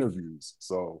interviews.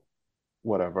 So,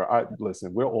 whatever. I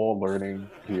listen, we're all learning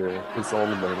here. It's all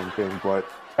a learning thing, but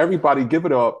everybody give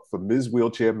it up for Ms.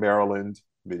 Wheelchair Maryland,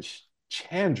 Miss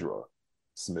Chandra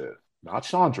Smith, not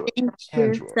Chandra, Thank you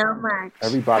Chandra. so much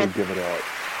Everybody for give it up.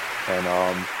 And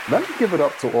let me give it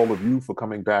up to all of you for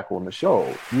coming back on the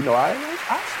show. You know, I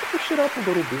stir shit up a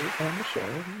little bit on the show,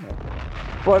 you know.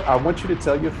 But I want you to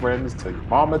tell your friends, tell your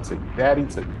mama, tell your daddy,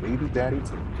 tell your baby daddy,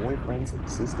 tell your boyfriend, tell your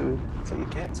sister, tell your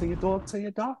cat, tell your dog, tell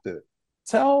your doctor.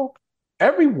 Tell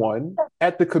everyone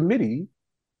at the committee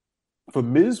for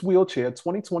Ms. Wheelchair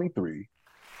 2023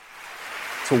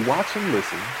 to watch and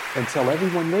listen, and tell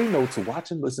everyone they know to watch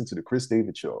and listen to the Cris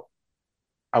David Show.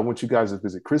 I want you guys to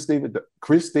visit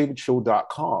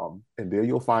chrisdavidshow.com, and there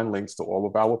you'll find links to all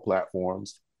of our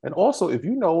platforms. And also, if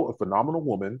you know a phenomenal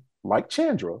woman like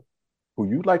Chandra, who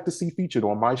you'd like to see featured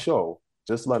on my show,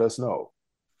 just let us know.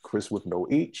 Cris with no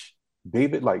H,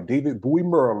 David like David Bowie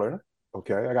Maryland.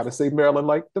 Okay, I got to say Maryland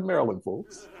like the Maryland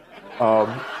folks.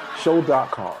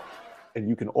 Show.com. And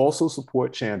you can also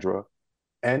support Chandra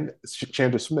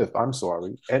Smith,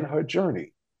 and her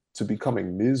journey to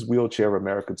becoming Ms. Wheelchair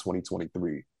America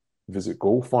 2023. Visit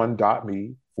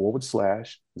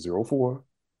gofund.me/04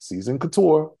 Season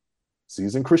Couture,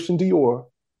 Season Christian Dior,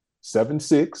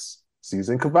 76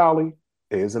 Season Cavalli,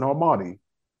 Ayers and Armani.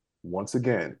 Once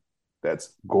again,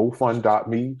 that's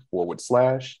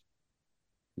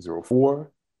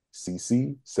gofund.me/04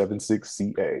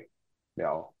 CC76CA.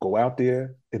 Now, go out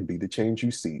there and be the change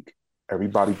you seek.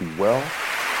 Everybody be well.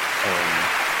 And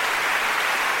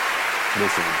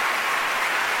listen,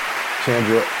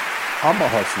 Chandra, I'm a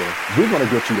hustler. We're going to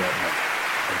get you that money,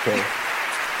 okay?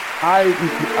 I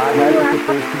had to put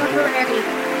those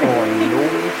people on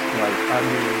notice. Like, I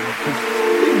mean,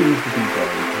 it needs to be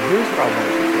done. Here's what I wanted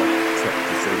to say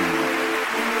to you.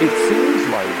 It seems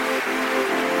like